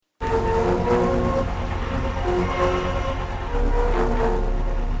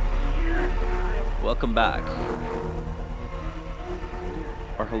welcome back.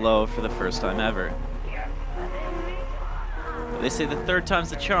 Or hello for the first time ever. They say the third time's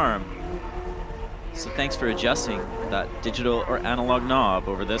the charm. So thanks for adjusting that digital or analog knob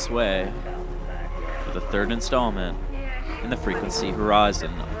over this way for the third installment in the Frequency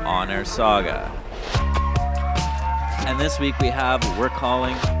Horizon on-air saga. And this week we have what we're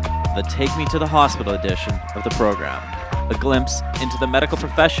calling the Take Me to the Hospital edition of the program. A glimpse into the medical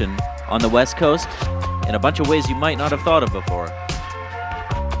profession on the West Coast in a bunch of ways you might not have thought of before.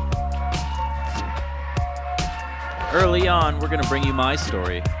 Early on, we're going to bring you my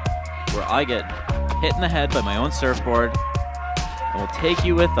story, where I get hit in the head by my own surfboard, and we'll take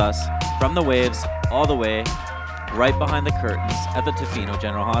you with us from the waves all the way right behind the curtains at the Tofino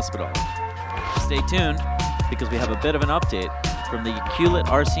General Hospital. Stay tuned, because we have a bit of an update from the Hewlett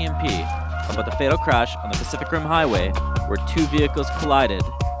RCMP about the fatal crash on the Pacific Rim Highway where two vehicles collided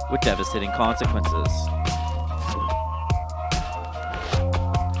with devastating consequences.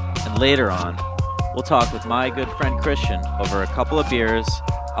 And later on, we'll talk with my good friend Christian over a couple of beers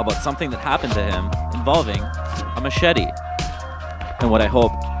about something that happened to him involving a machete, and what I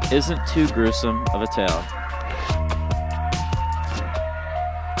hope isn't too gruesome of a tale.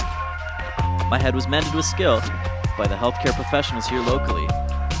 My head was mended with skill by the healthcare professionals here locally,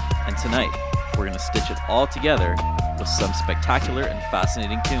 and tonight we're going to stitch it all together with some spectacular and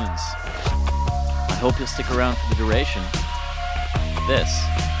fascinating tunes. I hope you'll stick around for the duration. This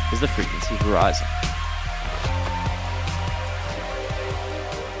is the Frequency Horizon.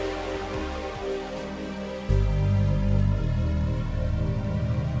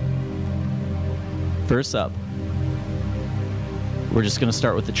 First up, we're just going to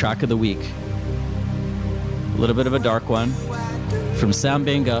start with the track of the week. A little bit of a dark one from Sam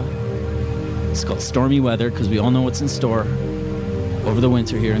Benga. It's called Stormy Weather, because we all know what's in store over the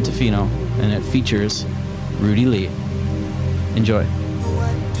winter here in Tofino, and it features Rudy Lee. Enjoy.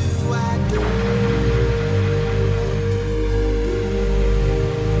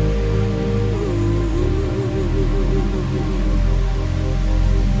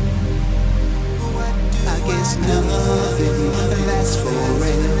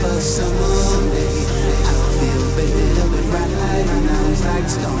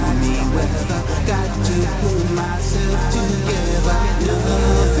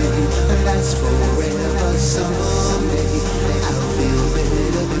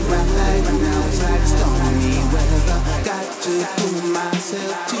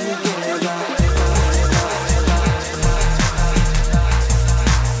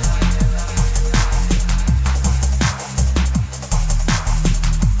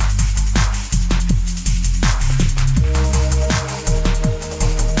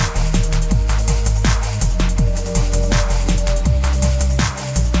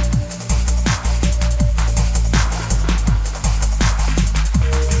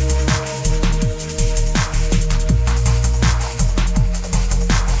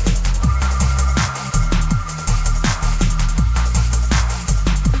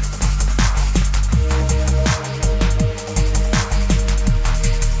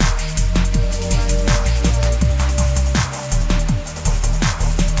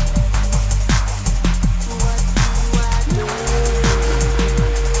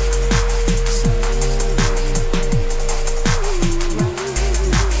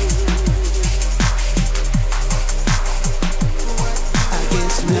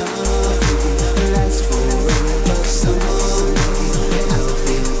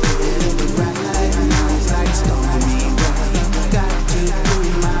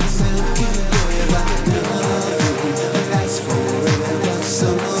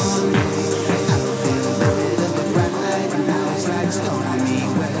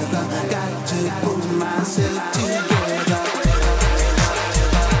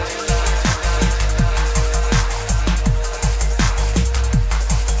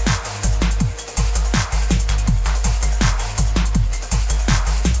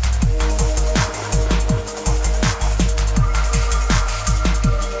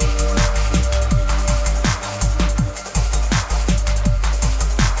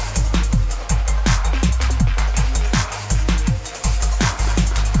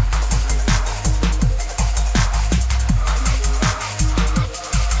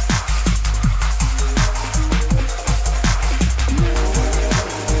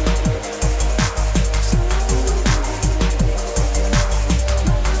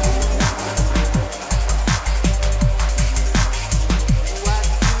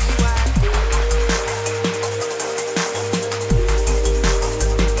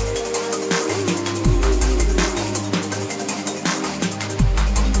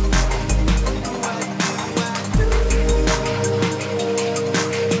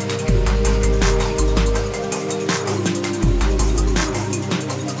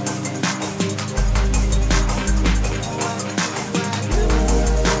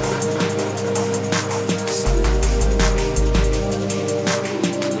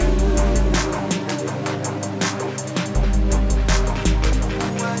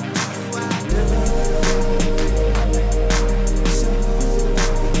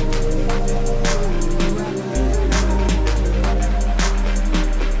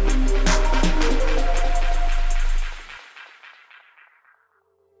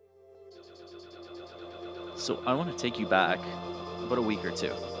 So I want to take you back about a week or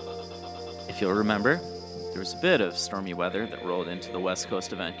two. If you'll remember, there was a bit of stormy weather that rolled into the west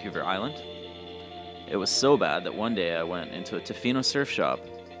coast of Vancouver Island. It was so bad that one day I went into a Tofino surf shop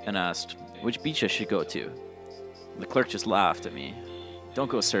and asked which beach I should go to. The clerk just laughed at me.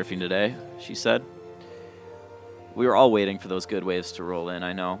 "Don't go surfing today," she said. We were all waiting for those good waves to roll in,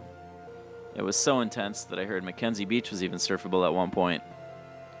 I know. It was so intense that I heard Mackenzie Beach was even surfable at one point.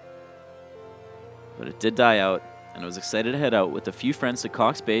 But it did die out, and I was excited to head out with a few friends to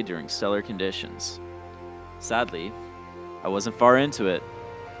Cox Bay during stellar conditions. Sadly, I wasn't far into it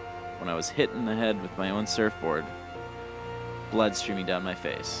when I was hit in the head with my own surfboard, blood streaming down my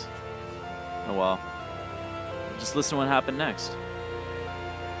face. Oh well, just listen to what happened next.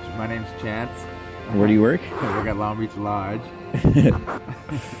 My name's Chance. Where do you work? I work at Long Beach Lodge.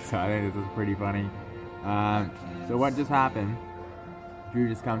 So I think this is pretty funny. So what just happened? Drew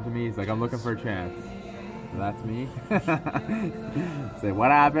just come to me. He's like, "I'm looking for a Chance." So that's me. Say,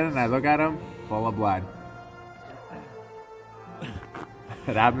 "What happened?" And I look at him, full of blood.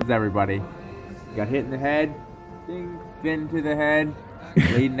 It happens to everybody. Got hit in the head, ding, fin to the head,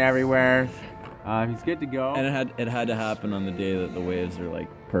 bleeding everywhere. He's good to go. And it had to happen on the day that the waves are like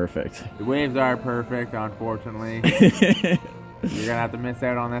perfect. The waves are perfect, unfortunately. You're gonna have to miss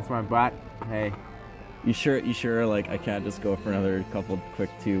out on this one, but hey. You sure like I can't just go for another couple quick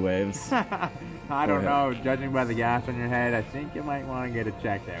 2 waves? I don't know. Judging by the gash on your head, I think you might want to get it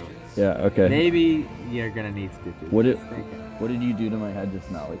checked out. Yeah, okay. Maybe you're gonna need stitches. What did you do to my head just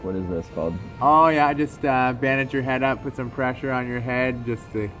now? Like, what is this called? Oh yeah, I just bandage your head up, put some pressure on your head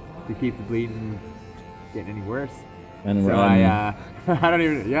just to keep the bleeding getting any worse. And so I don't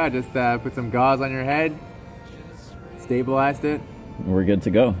even just put some gauze on your head, stabilized it. We're good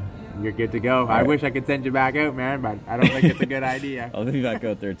to go. You're good to go. I wish I could send you back out, man, but I don't think it's a good idea. I'll be back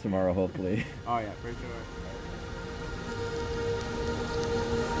out there tomorrow, hopefully. Oh yeah, for sure.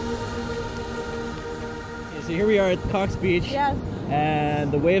 Okay, so here we are at Cox Beach. Yes.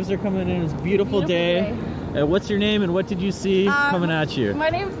 And the waves are coming in. It's a beautiful day. What's your name and what did you see coming at you? My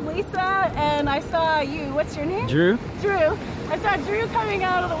name's Lisa, and I saw you. What's your name? Drew. Drew. I saw Drew coming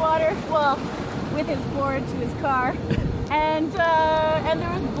out of the water, well, with his board to his car, and there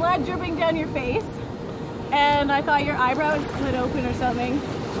was blood dripping down your face, and I thought your eyebrow was split open or something,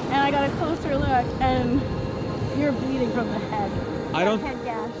 and I got a closer look, and you're bleeding from the head. Head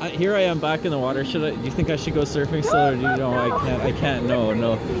gash. Here I am back in the water. Do you think I should go surfing still, or do you know? I can't. No.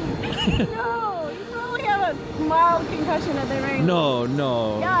 No, you probably have a mild concussion at the very least.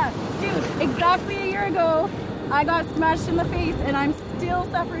 No. Yeah, dude, exactly a year ago, I got smashed in the face, and I'm still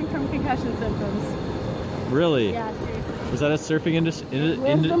suffering from concussion symptoms. Really? Yeah, seriously. Was that a surfing It was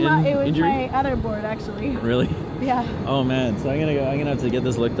injury? my other board, actually. Really? Yeah. Oh man, so I'm gonna have to get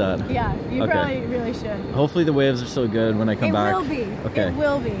this looked at. Yeah, you probably really should. Hopefully the waves are so good when I come back. It will be. Okay. It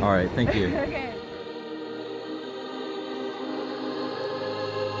will be. All right, thank you. Okay.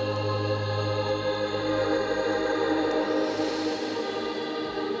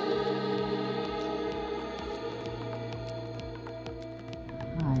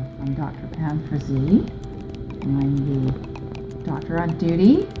 Hi, I'm Dr. Pam Frazee. I'm the doctor on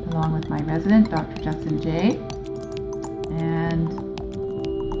duty, along with my resident, Dr. Justin J. And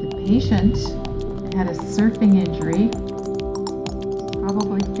the patient had a surfing injury,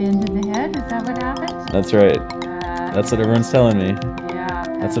 probably finned in the head. Is that what happened? That's right. That's what everyone's telling me. Yeah.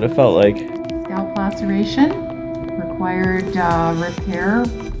 That's what it felt like. Scalp laceration, required repair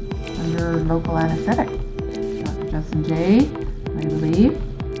under local anesthetic. Dr. Justin J, I believe,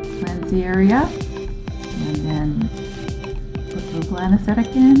 cleansed the area, and then put local anesthetic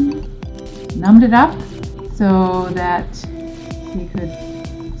in, numbed it up so that he could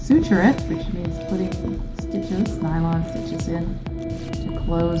suture it, which means putting stitches, nylon stitches in to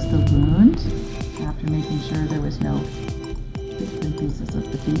close the wound after making sure there was no bits and pieces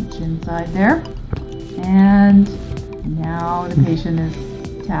of the beach inside there. And now the patient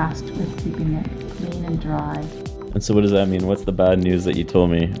is tasked with keeping it clean and dry. And so what does that mean? What's the bad news that you told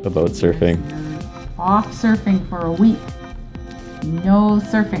me about surfing? You're off surfing for a week. No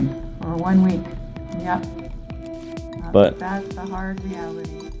surfing for 1 week. Yep. But that's the hard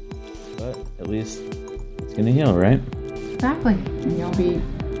reality. But at least it's gonna heal, right? Exactly. And you'll be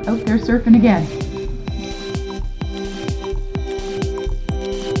out there surfing again.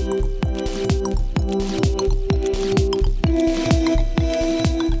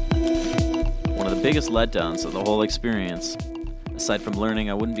 One of the biggest letdowns of the whole experience, aside from learning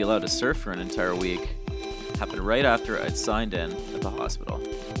I wouldn't be allowed to surf for an entire week, happened right after I'd signed in at the hospital.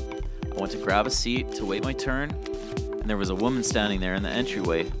 I went to grab a seat to wait my turn, and there was a woman standing there in the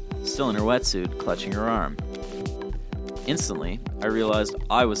entryway, still in her wetsuit, clutching her arm. Instantly, I realized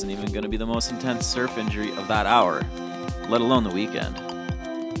I wasn't even going to be the most intense surf injury of that hour, let alone the weekend.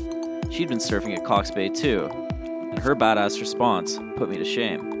 She'd been surfing at Cox Bay too, and her badass response put me to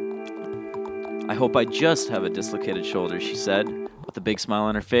shame. "I hope I just have a dislocated shoulder," she said, with a big smile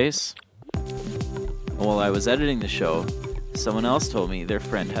on her face. And while I was editing the show, someone else told me their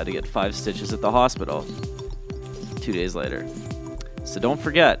friend had to get 5 stitches at the hospital 2 days later. So don't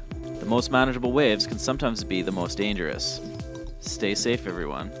forget, the most manageable waves can sometimes be the most dangerous. Stay safe,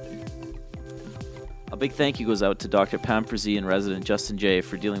 everyone. A big thank you goes out to Dr. Pam Frazee and resident Justin J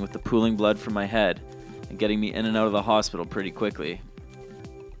for dealing with the pooling blood from my head and getting me in and out of the hospital pretty quickly.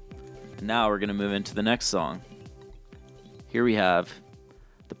 And now we're going to move into the next song. Here we have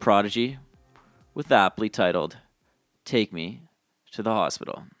The Prodigy with the aptly titled Take Me to the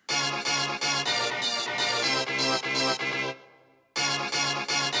Hospital.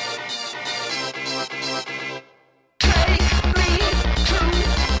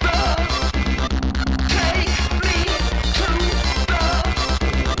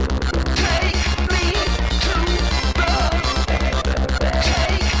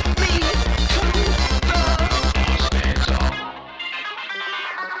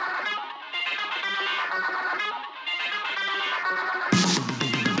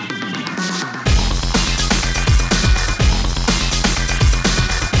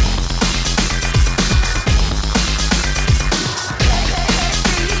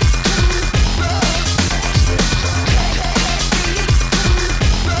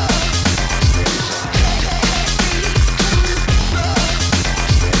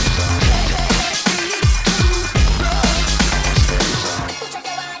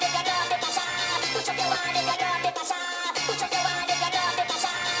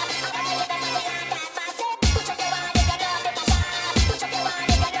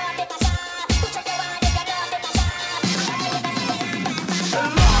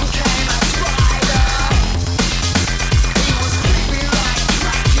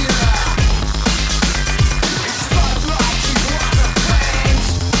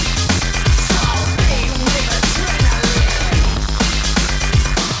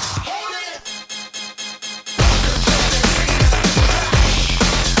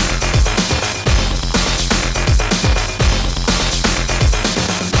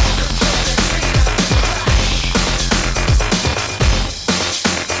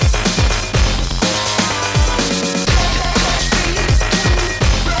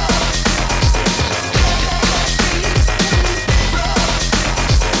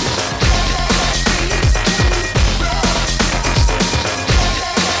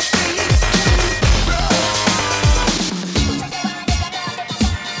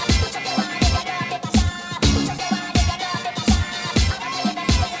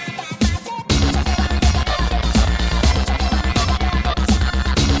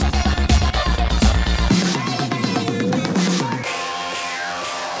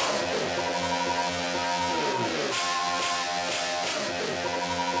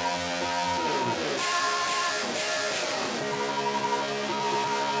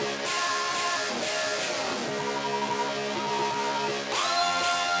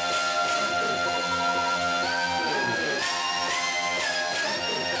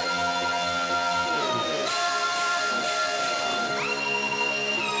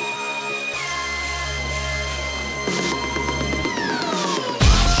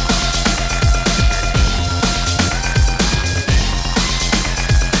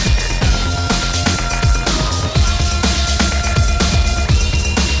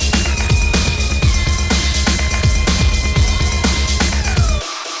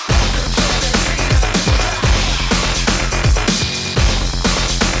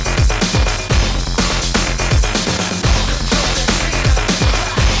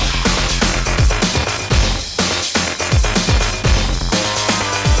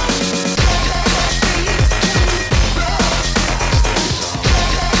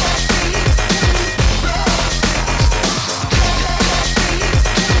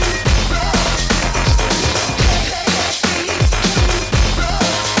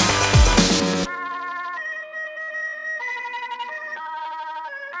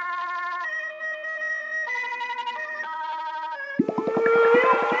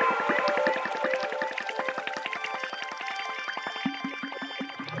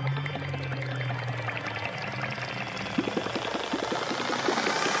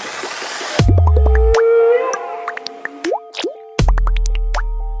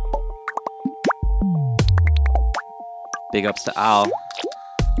 Big ups to Al.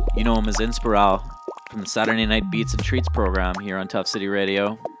 You know him as Inspiral from the Saturday Night Beats and Treats program here on Tough City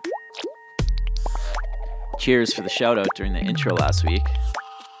Radio. Cheers for the shout out during the intro last week.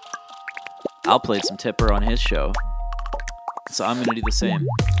 Al played some Tipper on his show, so I'm going to do the same.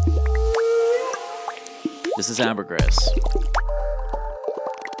 This is Ambergris.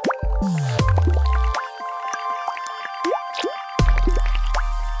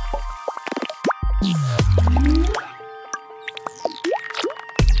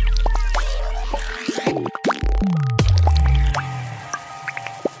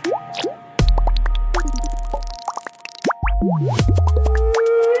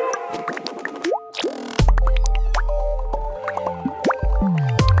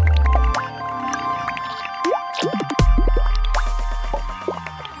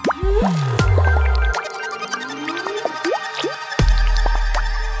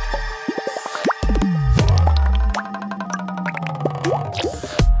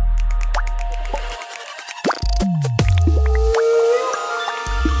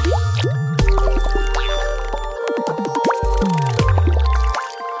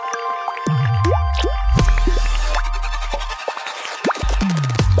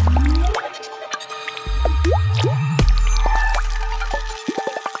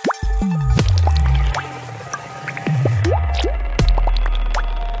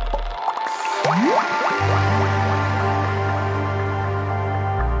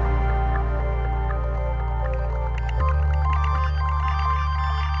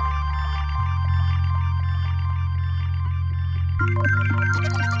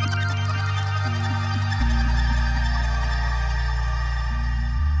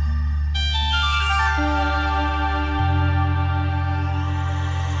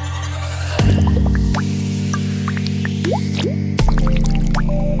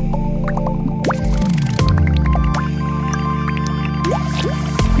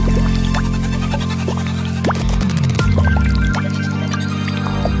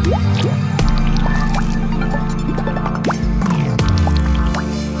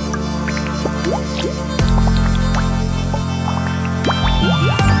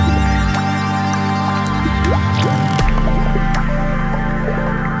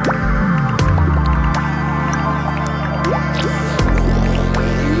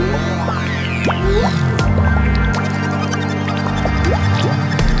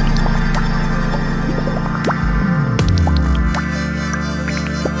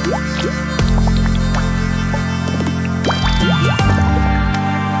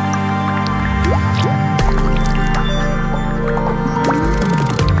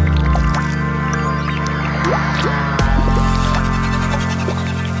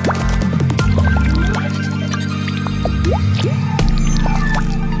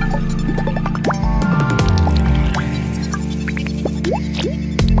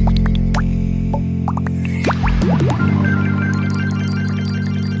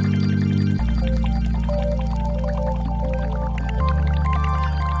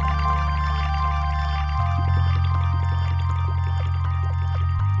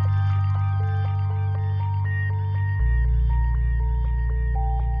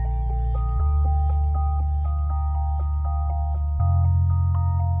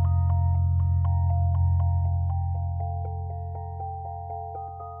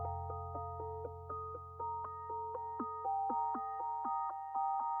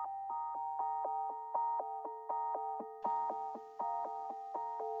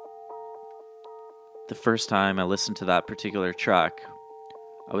 The first time I listened to that particular track,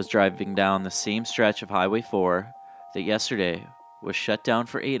 I was driving down the same stretch of Highway 4 that yesterday was shut down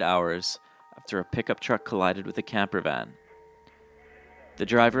for 8 hours after a pickup truck collided with a camper van. The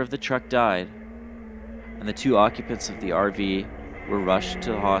driver of the truck died, and the 2 occupants of the RV were rushed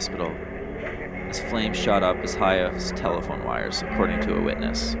to the hospital as flames shot up as high as telephone wires, according to a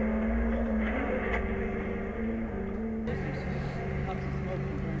witness.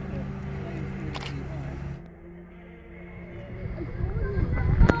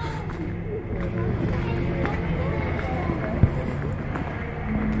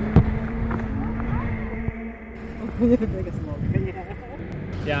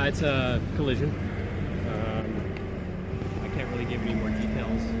 Yeah, it's a collision. I can't really give any more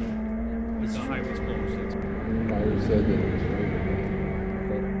details. The highway's closed. Fire said that it was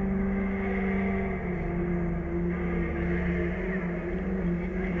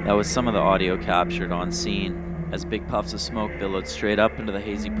That was some of the audio captured on scene as big puffs of smoke billowed straight up into the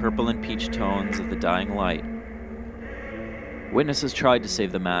hazy purple and peach tones of the dying light. Witnesses tried to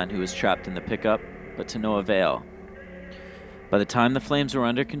save the man who was trapped in the pickup, but to no avail. By the time the flames were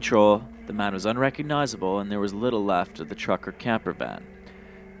under control, the man was unrecognizable and there was little left of the truck or camper van.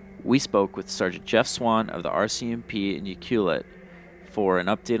 We spoke with Sergeant Jeff Swan of the RCMP in Ucluelet for an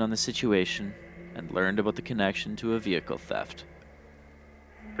update on the situation and learned about the connection to a vehicle theft.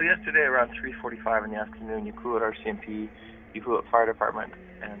 So yesterday around 3:45 in the afternoon, Ucluelet RCMP, Ucluelet Fire Department,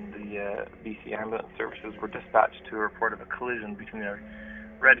 and the BC Ambulance Services were dispatched to a report of a collision between a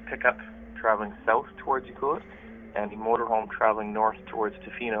red pickup traveling south towards Ucluelet and a motorhome traveling north towards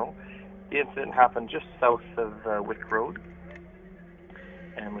Tofino. The incident happened just south of Wick Road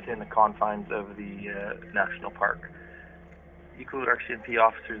and within the confines of the National Park. Ucluelet RCMP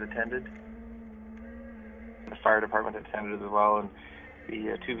officers attended. The fire department attended as well, and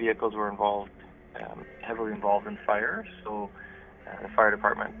the two vehicles were involved, heavily involved in fire. So the fire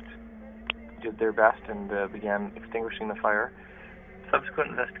department did their best and began extinguishing the fire. Subsequent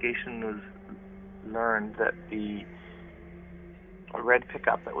investigation was learned that a red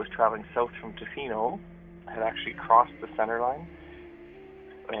pickup that was traveling south from Tofino had actually crossed the center line,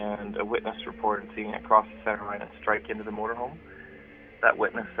 and a witness reported seeing it cross the center line and strike into the motorhome. That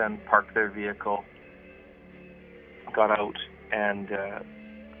witness then parked their vehicle, got out, and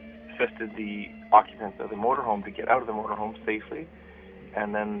assisted the occupants of the motorhome to get out of the motorhome safely,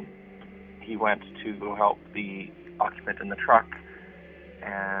 and then he went to go help the occupant in the truck,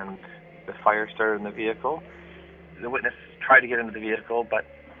 and the fire started in the vehicle. The witness tried to get into the vehicle, but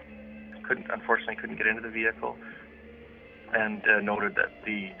unfortunately couldn't get into the vehicle, and noted that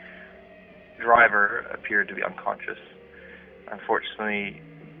the driver appeared to be unconscious. Unfortunately,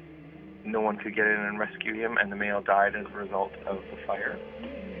 no one could get in and rescue him, and the male died as a result of the fire.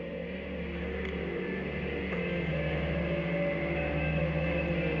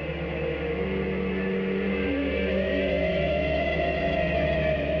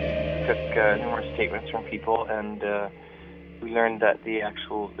 Took numerous statements from people, and we learned that the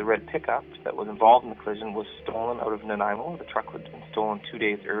red pickup that was involved in the collision was stolen out of Nanaimo. The truck had been stolen 2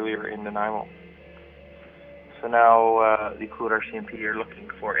 days earlier in Nanaimo. So now the Ucluelet RCMP are looking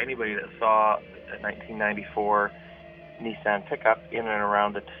for anybody that saw a 1994 Nissan pickup in and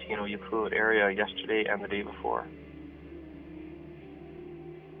around the Tofino Ucluelet area yesterday and the day before.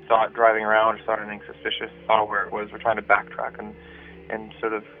 Saw it driving around, saw anything suspicious, saw where it was. We're trying to backtrack and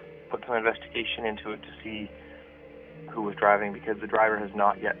sort of put some investigation into it to see who was driving, because the driver has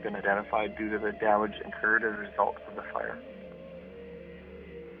not yet been identified due to the damage incurred as a result of the fire.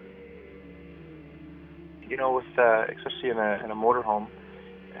 You know, with especially in a motorhome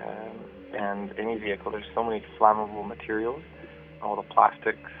and any vehicle, there's so many flammable materials, all the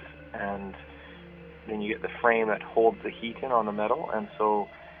plastics, and then you get the frame that holds the heat in on the metal, and so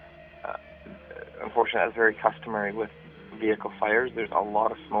unfortunately that's very customary with vehicle fires. There's a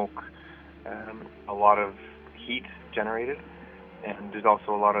lot of smoke, a lot of heat generated, and there's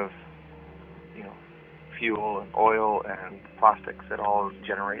also a lot of fuel and oil and plastics that all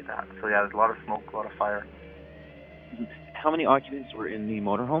generate that. So yeah, there's a lot of smoke, a lot of fire. How many occupants were in the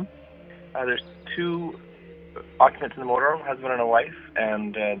motorhome? There's 2 occupants in the motorhome, husband and a wife,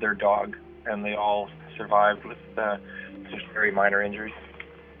 and their dog, and they all survived with just very minor injuries.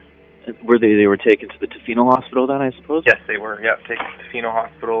 Were they were taken to the Tofino hospital then, I suppose? Yes, they were. Yeah, taken to Tofino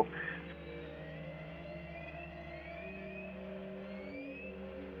Hospital.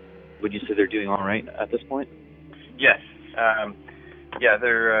 Would you say they're doing all right at this point? Yes. Yeah,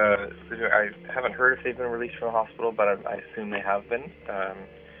 they're. I haven't heard if they've been released from the hospital, but I assume they have been.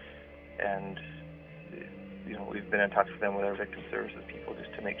 And we've been in touch with them, with our victim services people,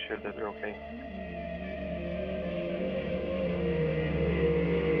 just to make sure that they're okay.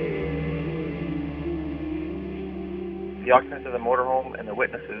 The occupants of the motorhome and the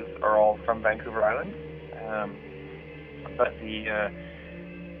witnesses are all from Vancouver Island, but the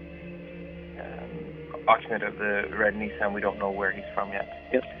occupant of the red Nissan, we don't know where he's from yet.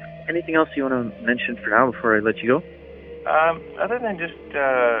 Yep. Anything else you want to mention for now before I let you go? Other than just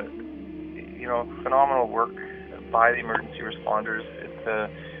phenomenal work by the emergency responders.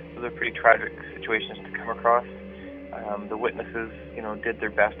 Those are pretty tragic situations to come across. The witnesses, did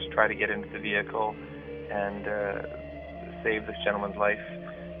their best to try to get into the vehicle and save this gentleman's life.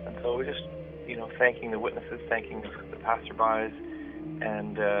 And so we're just, thanking the witnesses, thanking the passerbys,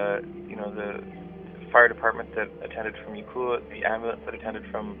 and the fire department that attended from Ucluelet, the ambulance that attended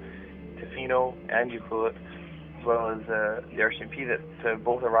from Tofino and Ucluelet, as well as the RCMP that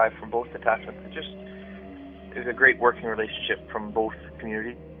both arrived from both detachments. It was a great working relationship from both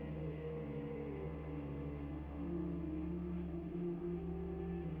communities.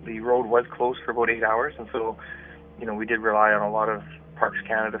 The road was closed for about 8 hours, and so, we did rely on a lot of Parks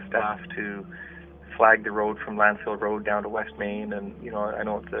Canada staff to flag the road from Landsfield Road down to West Main, and, I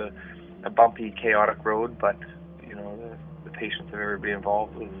know it's a bumpy, chaotic road, but, the patience of everybody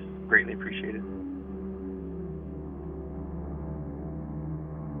involved was greatly appreciated.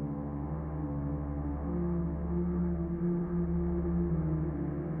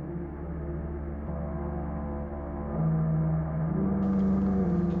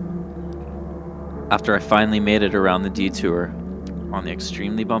 After I finally made it around the detour on the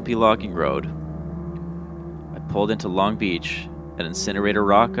extremely bumpy logging road, I pulled into Long Beach at Incinerator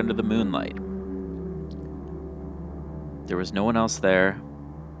Rock under the moonlight. There was no one else there.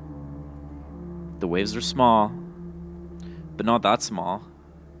 The waves were small, but not that small.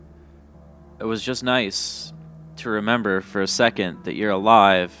 It was just nice to remember for a second that you're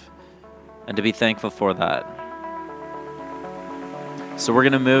alive and to be thankful for that. So we're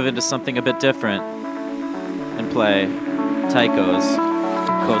going to move into something a bit different and play Tycho's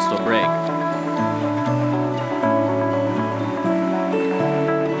Coastal Break.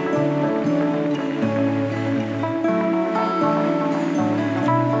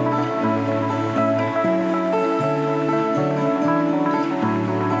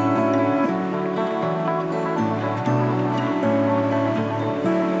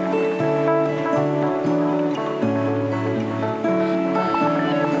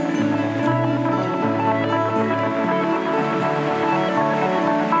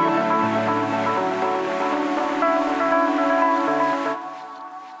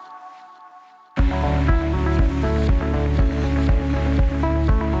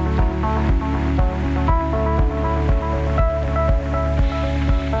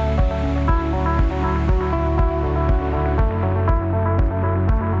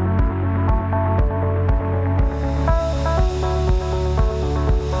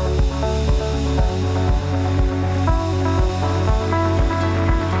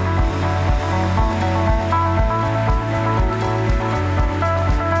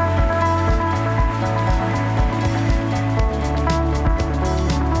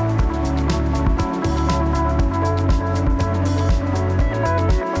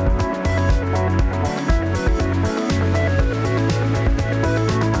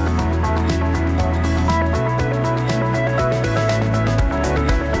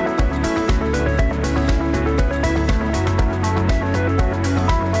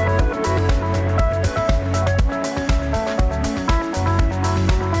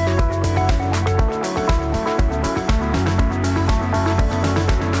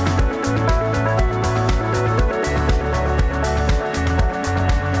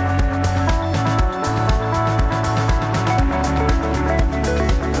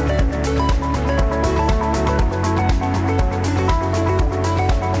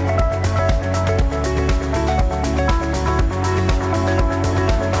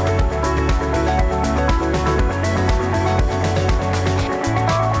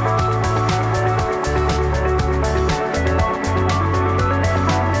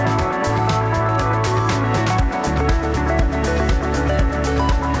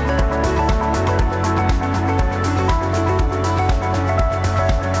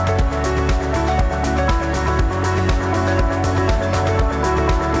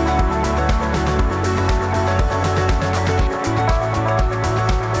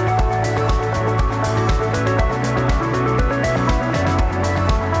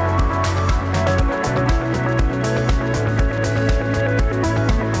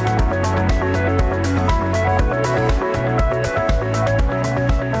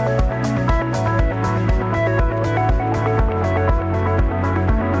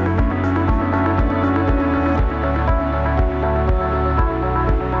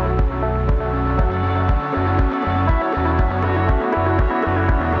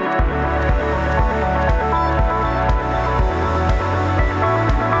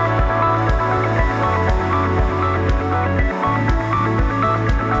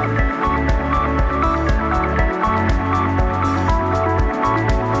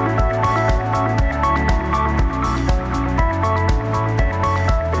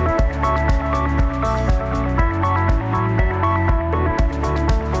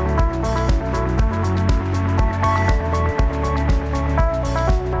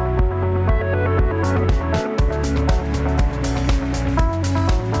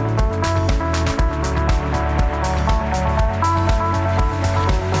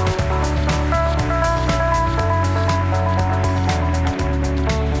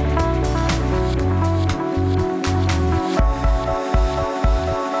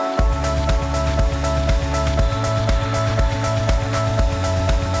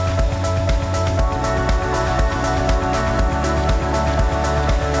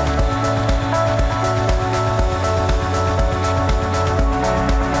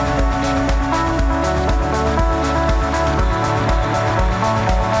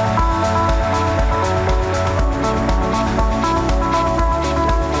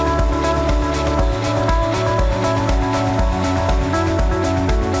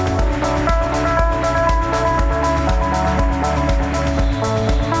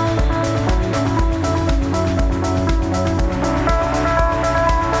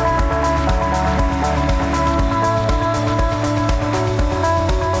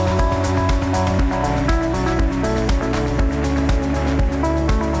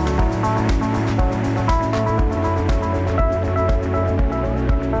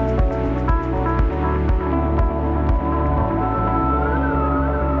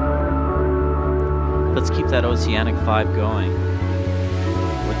 that oceanic vibe going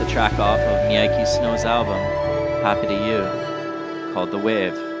with the track off of Miyake Snow's album, Happy to You, called The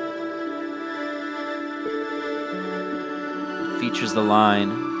Wave. It features the line,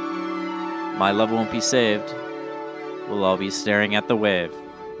 "My love won't be saved, we'll all be staring at the wave."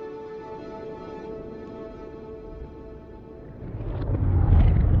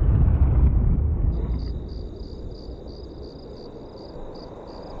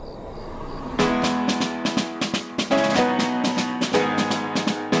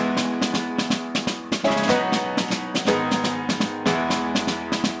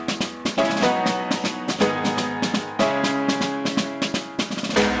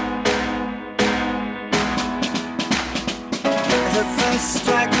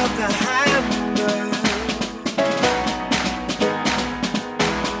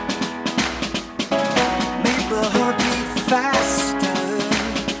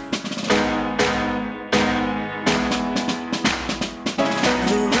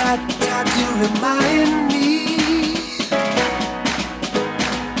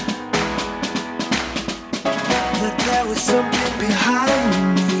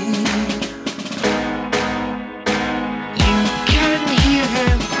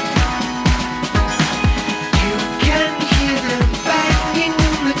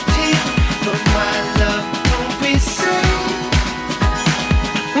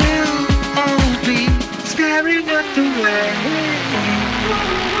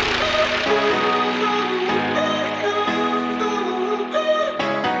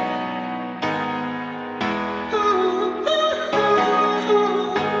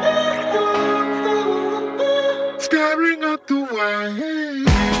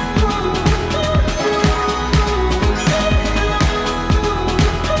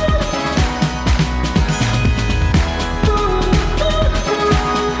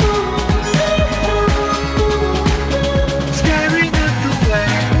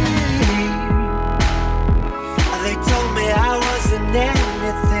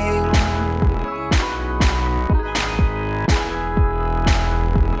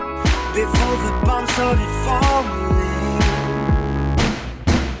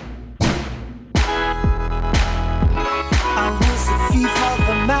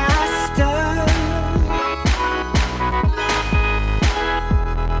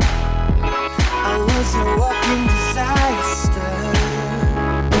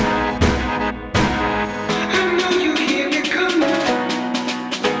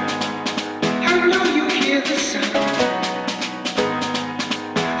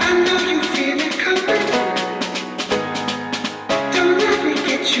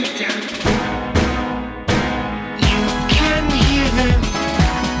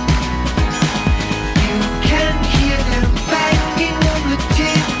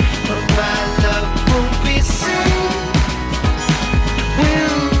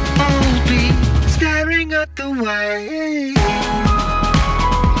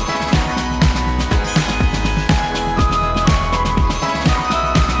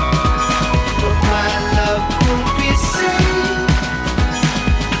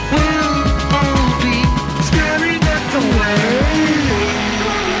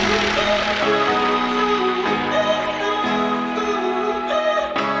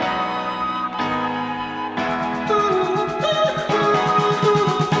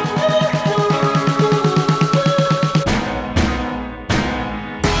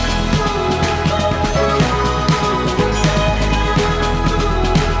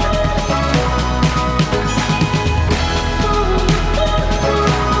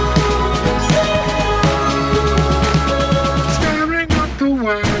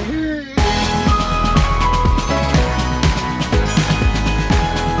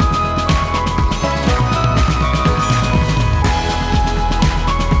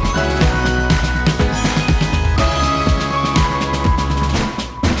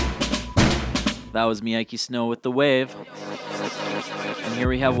 That was Miyake Snow with The Wave. And here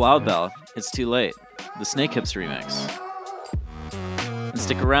we have Wild Bell, It's Too Late, the Snake Hips remix. And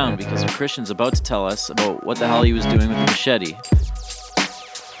stick around because Christian's about to tell us about what the hell he was doing with the machete.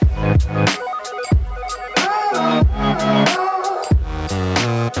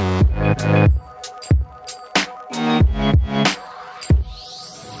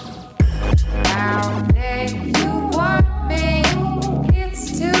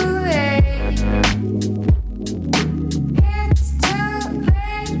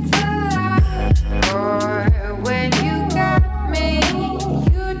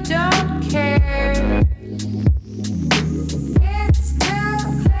 It's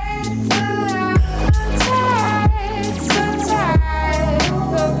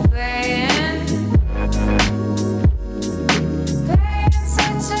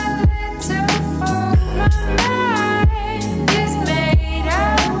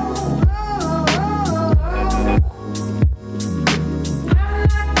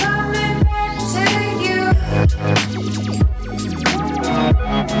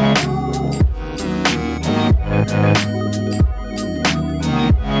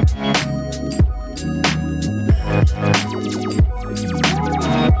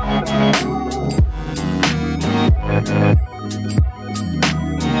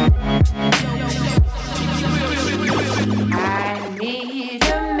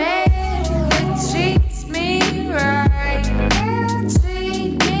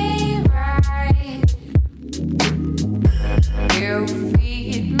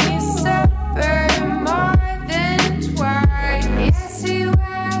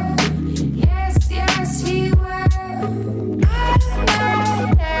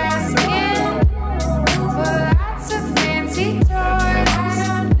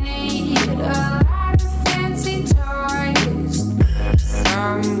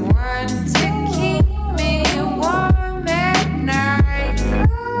someone to keep me warm at night.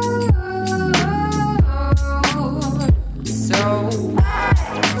 Ooh, so why,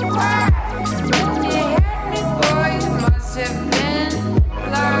 when you had me, boy, you must have been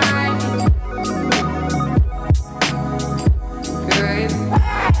blind. Goodbye,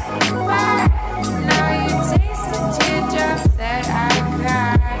 bye. Now you taste the teardrops that I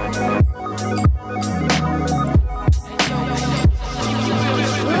cried.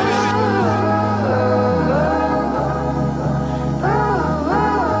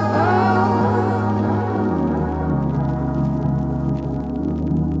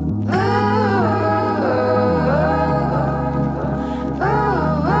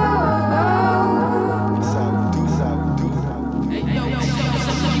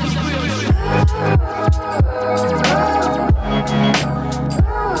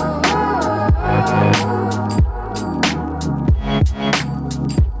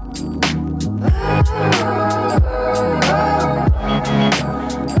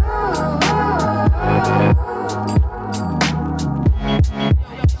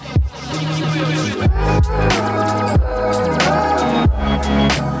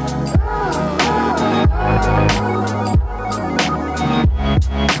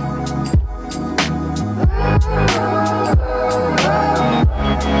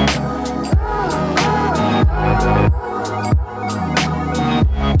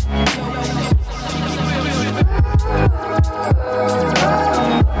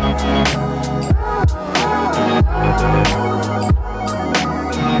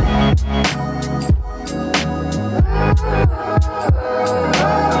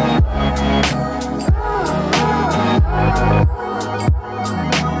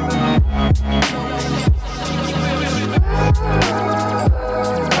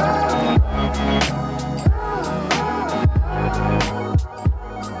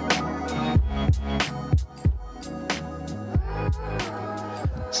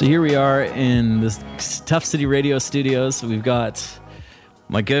 So here we are in the Tough City Radio studios. We've got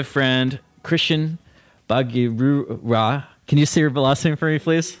my good friend Christian Bagirura. Can you say your last name for me,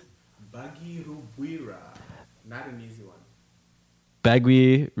 please? Bagirubwira. Not an easy one.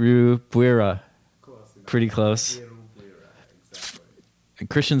 Bagirubwira. Close enough. Pretty close. Bagirubwira, exactly.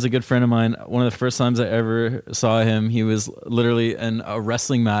 Christian's a good friend of mine. One of the first times I ever saw him, he was literally in a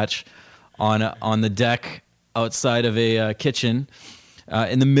wrestling match on the deck outside of a kitchen.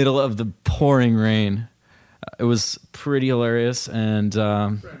 In the middle of the pouring rain. It was pretty hilarious, and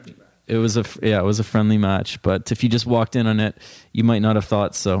it was a friendly match. But if you just walked in on it, you might not have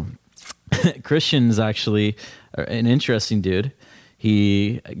thought so. Christian's actually an interesting dude.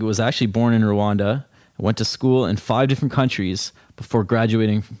 He was actually born in Rwanda, went to school in 5 different countries before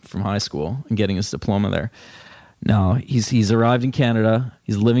graduating from high school and getting his diploma there. Now he's arrived in Canada.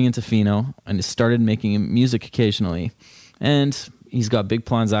 He's living in Tofino, and he started making music occasionally, and he's got big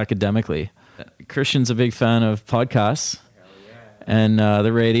plans academically. Christian's a big fan of podcasts and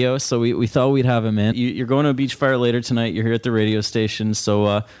the radio, so we thought we'd have him in. You're going to a beach fire later tonight. You're here at the radio station,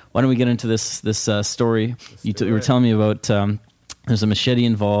 so why don't we get into this story? You were telling me about there's a machete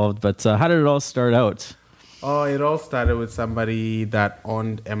involved, but how did it all start out? Oh, it all started with somebody that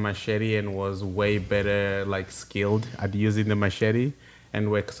owned a machete and was way better, skilled at using the machete,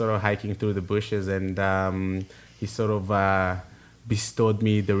 and we're sort of hiking through the bushes, and he sort of bestowed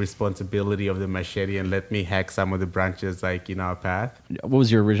me the responsibility of the machete and let me hack some of the branches in our path. What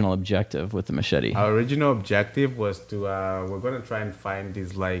was your original objective with the machete? Our original objective was to we're going to try and find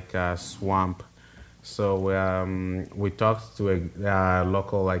this swamp. So we talked to a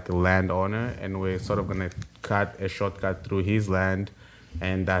local landowner, and we're sort of going to cut a shortcut through his land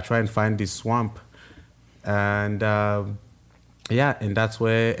and try and find this swamp. And and that's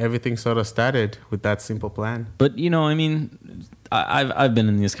where everything sort of started, with that simple plan. But I've been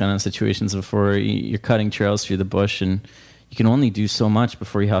in these kind of situations before. You're cutting trails through the bush, and you can only do so much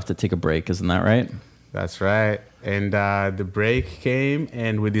before you have to take a break. Isn't that right? That's right. And the break came,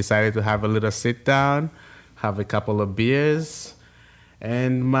 and we decided to have a little sit down, have a couple of beers,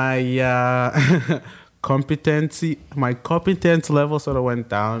 and my competence level sort of went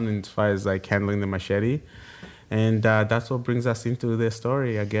down as far as handling the machete. And that's what brings us into the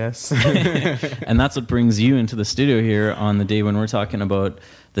story, I guess. And that's what brings you into the studio here on the day when we're talking about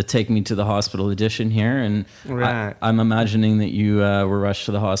the Take Me to the Hospital edition here. And right. I'm imagining that you were rushed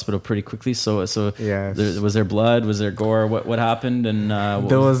to the hospital pretty quickly. So yes. Was there blood? Was there gore? What happened? And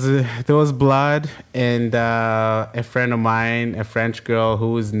there was blood, and a friend of mine, a French girl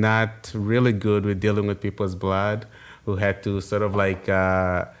who is not really good with dealing with people's blood, who had to sort of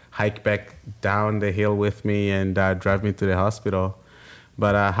hike back down the hill with me and drive me to the hospital.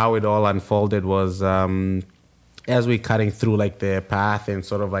 But how it all unfolded was as we cutting through like the path and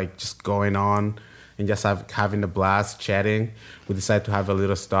sort of like just going on and just having a blast, chatting, we decided to have a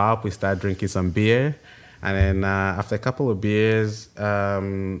little stop. We started drinking some beer. And then after a couple of beers,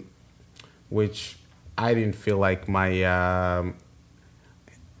 which I didn't feel like my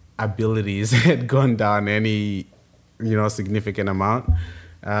abilities had gone down any, significant amount.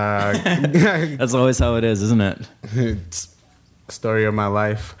 That's always how it is, isn't it? It's story of my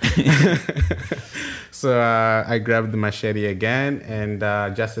life. So I grabbed the machete again, and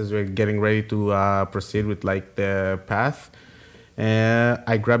just as we're getting ready to proceed with like the path,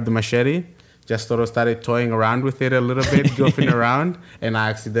 I grabbed the machete, just sort of started toying around with it a little bit, goofing around, and I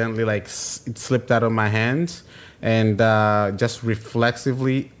accidentally it slipped out of my hands, and just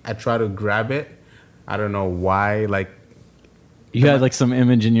reflexively I tried to grab it. I don't know why, you had like some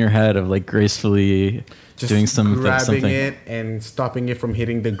image in your head of like gracefully just doing something. Grabbing it and stopping it from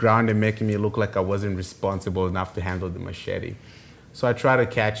hitting the ground and making me look like I wasn't responsible enough to handle the machete. So I tried to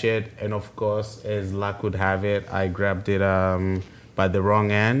catch it, and of course, as luck would have it, I grabbed it by the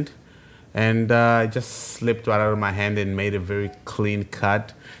wrong end, and it just slipped right out of my hand and made a very clean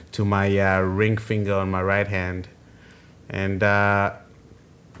cut to my ring finger on my right hand. And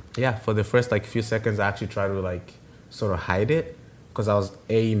for the first few seconds, I actually tried to sort of hide it because I was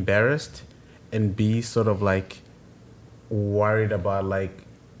A, embarrassed, and B, sort of worried about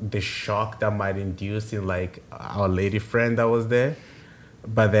the shock that might induce in our lady friend that was there.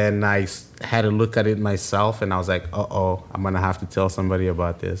 But then I had to look at it myself, and I was like, uh-oh, I'm gonna have to tell somebody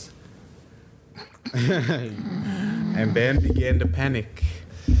about this. And then began the panic.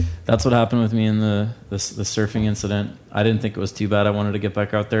 That's what happened with me in the surfing incident. I didn't think it was too bad. I wanted to get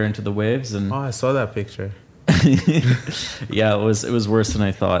back out there into the waves, and I saw that picture. Yeah, it was worse than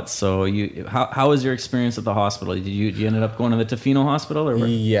I thought. So how was your experience at the hospital? Did you ended up going to the Tofino hospital, or what?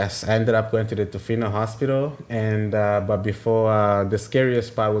 Yes, I ended up going to the Tofino hospital, and but before the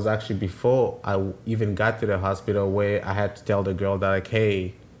scariest part was actually before I even got to the hospital, where I had to tell the girl that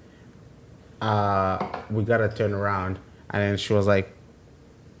hey, we gotta turn around, and then she was like,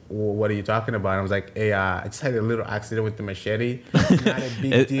 what are you talking about? I was like, hey, I just had a little accident with the machete. Not a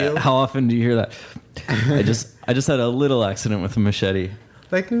big deal. How often do you hear that? I just had a little accident with a machete.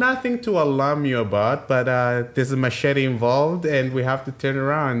 Nothing to alarm you about, but there's a machete involved and we have to turn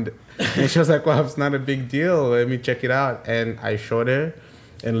around. And she was like, well, it's not a big deal. Let me check it out. And I showed her,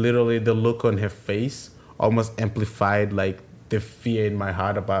 and literally the look on her face almost amplified the fear in my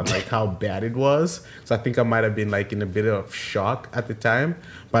heart about how bad it was. So I think I might have been in a bit of shock at the time,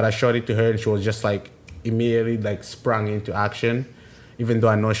 but I showed it to her and she was just immediately sprung into action, even though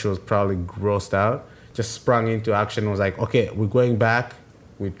I know she was probably grossed out. Just sprung into action and was like, okay, we're going back.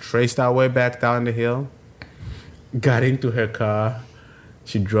 We traced our way back down the hill, got into her car.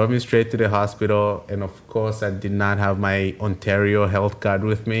 She drove me straight to the hospital, and of course I did not have my Ontario health card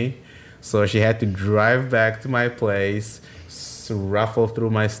with me, so she had to drive back to my place, ruffle through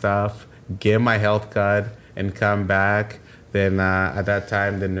my stuff, get my health card, and come back. Then at that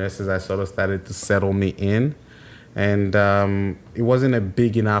time, the nurses sort of started to settle me in, and it wasn't a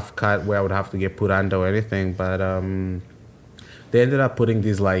big enough cut where I would have to get put under or anything, but they ended up putting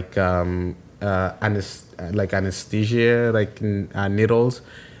these anesthesia needles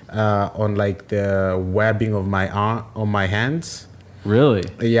on the webbing of my arm, on my hands. Really?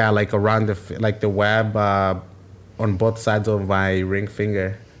 Yeah, around the web on both sides of my ring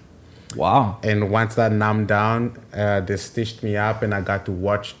finger. Wow. And once that numbed down, they stitched me up, and I got to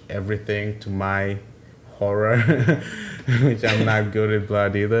watch everything, to my horror, which I'm not good at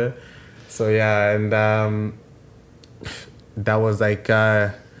blood either. So yeah, and that was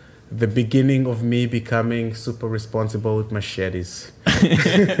the beginning of me becoming super responsible with machetes.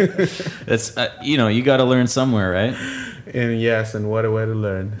 That's you got to learn somewhere, right? And yes, and what a way to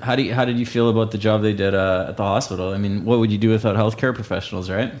learn. How did you feel about the job they did at the hospital? I mean, what would you do without healthcare professionals,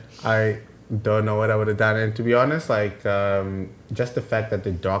 right? I don't know what I would have done. And to be honest, just the fact that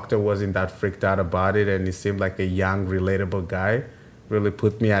the doctor wasn't that freaked out about it, and he seemed like a young, relatable guy, really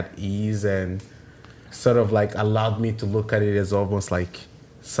put me at ease, and sort of allowed me to look at it as almost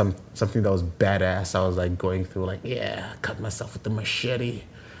something that was badass. I was going through I cut myself with the machete.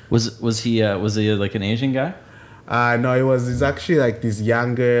 Was he an Asian guy? No, he's actually this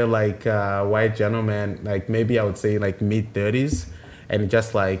younger, white gentleman, maybe I would say mid-30s, and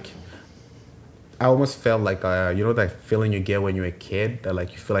just I almost felt that feeling you get when you're a kid, that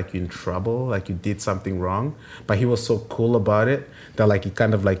you feel you're in trouble, you did something wrong, but he was so cool about it that he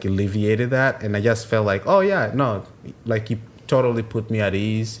kind of alleviated that, and I just felt oh yeah, no, he totally put me at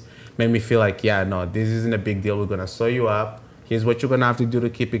ease, made me feel yeah, no, this isn't a big deal, we're gonna sew you up. here's what you're gonna have to do to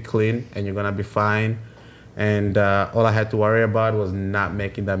keep it clean, and you're gonna be fine. And all I had to worry about was not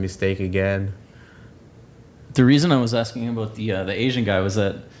making that mistake again. The reason I was asking about the Asian guy was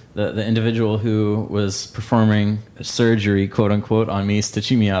that the individual who was performing surgery, quote unquote, on me,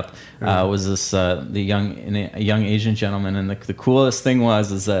 stitching me up, was this a young Asian gentleman. And the coolest thing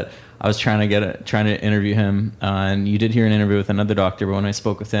is that I was trying to interview him, and you did hear an interview with another doctor. But when I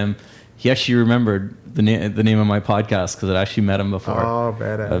spoke with him, he actually remembered the name of my podcast because I actually met him before. Oh,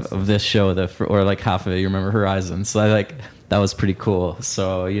 badass. Of this show, or like half of it. You remember Horizon, so that was pretty cool.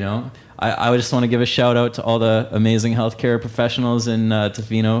 So I would just want to give a shout out to all the amazing healthcare professionals in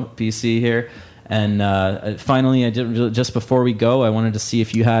Tofino, PC here. And finally, just before we go, I wanted to see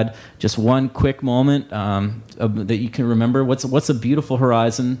if you had just one quick moment that you can remember. What's a beautiful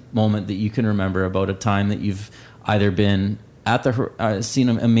Horizon moment that you can remember about a time that you've either been at seen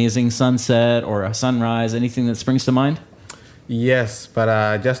an amazing sunset or a sunrise, anything that springs to mind? Yes,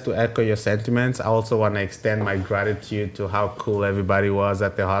 but just to echo your sentiments, I also want to extend my gratitude to how cool everybody was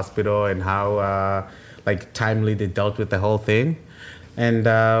at the hospital and how timely they dealt with the whole thing. And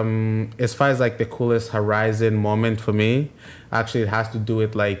as far as the coolest Horizon moment for me, actually it has to do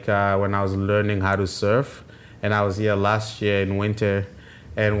with when I was learning how to surf, and I was here last year in winter,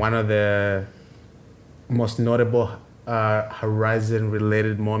 and one of the most notable Horizon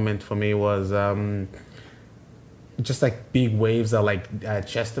related moment for me was just big waves are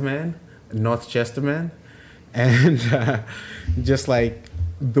Chesterman, North Chesterman, and just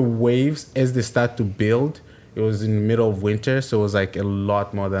the waves as they start to build. It was in the middle of winter, so it was a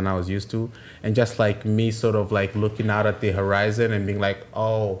lot more than I was used to. And just me sort of looking out at the horizon and being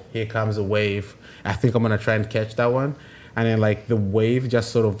oh, here comes a wave. I think I'm going to try and catch that one. And then the wave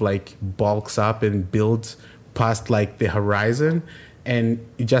just sort of bulks up and builds past the horizon. And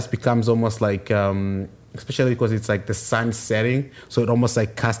it just becomes almost especially because it's the sun setting, so it almost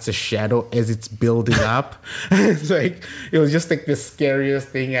casts a shadow as it's building up. It's it was just the scariest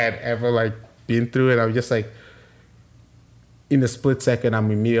thing I'd ever been through. And I was just in a split second, I'm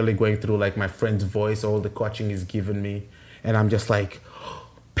immediately going through my friend's voice, all the coaching he's given me, and I'm just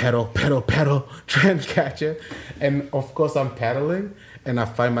pedal, pedal, pedal, try and catch it. And of course I'm pedaling, and I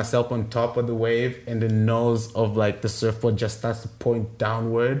find myself on top of the wave, and the nose of the surfboard just starts to point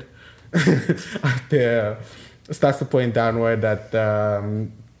downward. Starts to point downward at the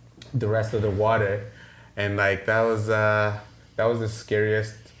rest of the water, and that was the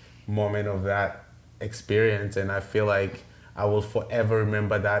scariest moment of that experience. And I feel I will forever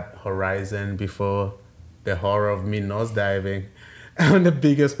remember that horizon before the horror of me nosediving on the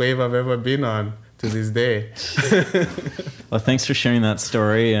biggest wave I've ever been on to this day. Well, thanks for sharing that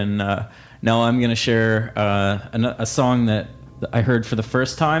story. And now I'm going to share a song that I heard for the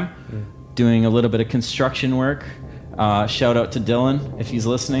first time, doing a little bit of construction work. Shout out to Dylan if he's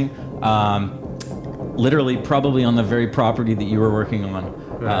listening. Literally, probably on the very property that you were working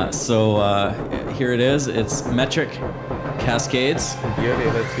on. So here it is. It's Metric Cascades. Beauty,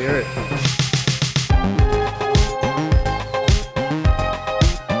 let's hear it.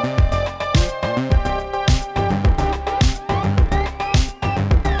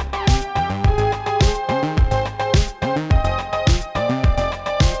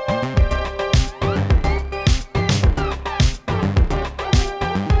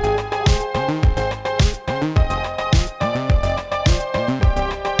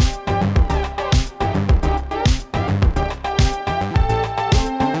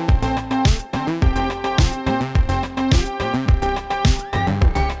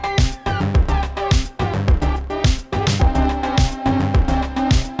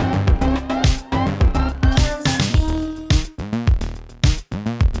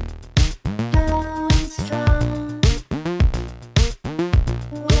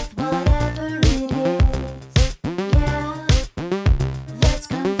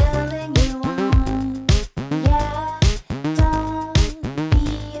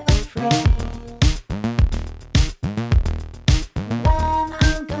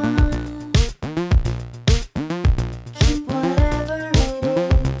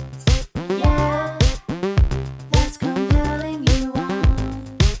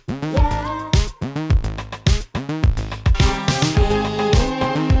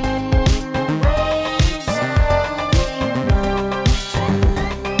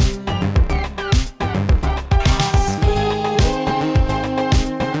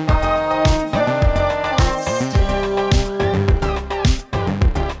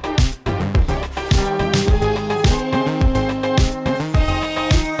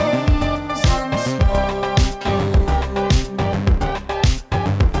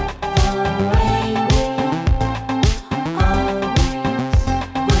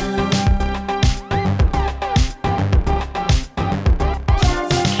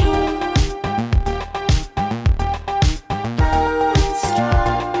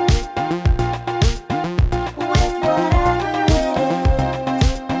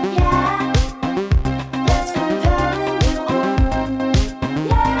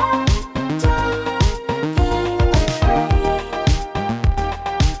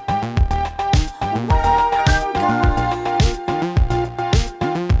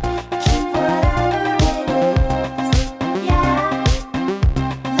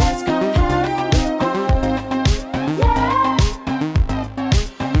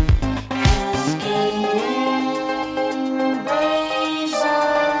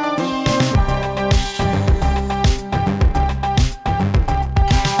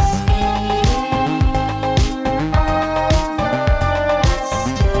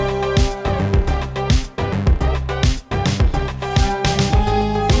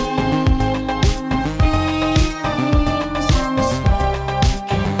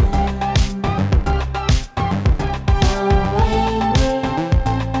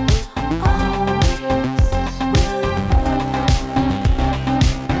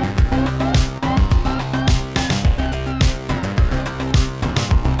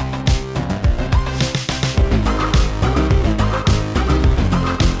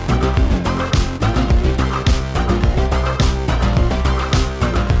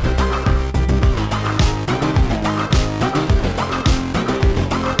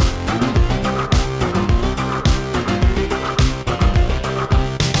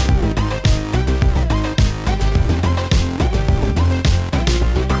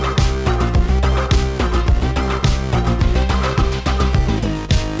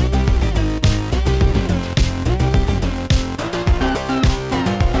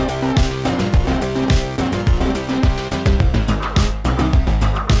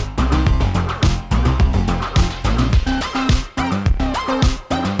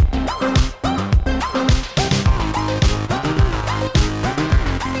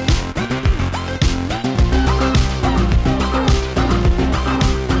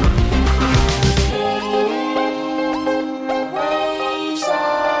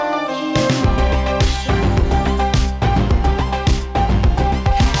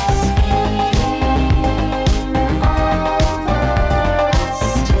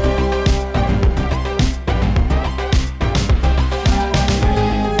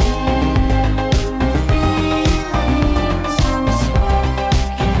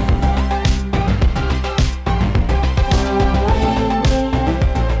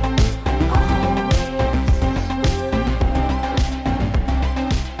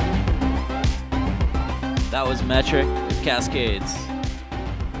 Metric with Cascades.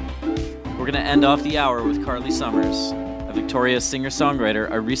 We're going to end off the hour with Carly Summers, a Victoria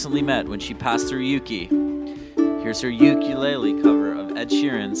singer-songwriter I recently met when she passed through Yuki. Here's her ukulele cover of Ed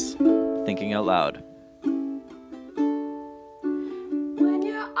Sheeran's Thinking Out Loud. When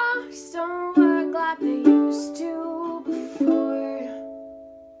your arms don't work like they used to before,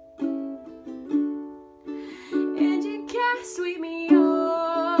 and you can't sweep me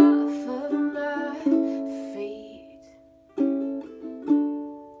off of my feet,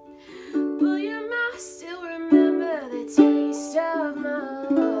 will your mouth still remember the taste of my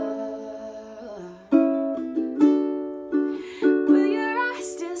love? Will your eyes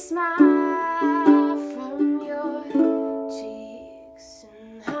still smile from your cheeks?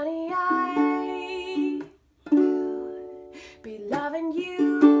 And honey, I will be loving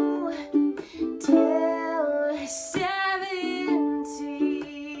you till 70.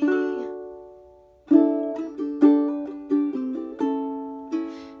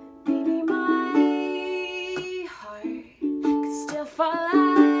 Baby, my heart could still fall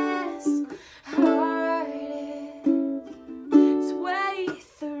as hard as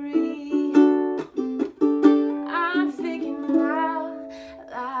 23. I'm thinking out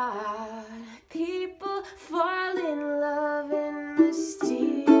loud. People fall in love in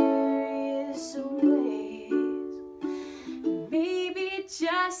mysterious ways. Maybe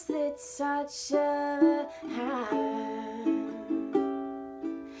just the touch of a hand.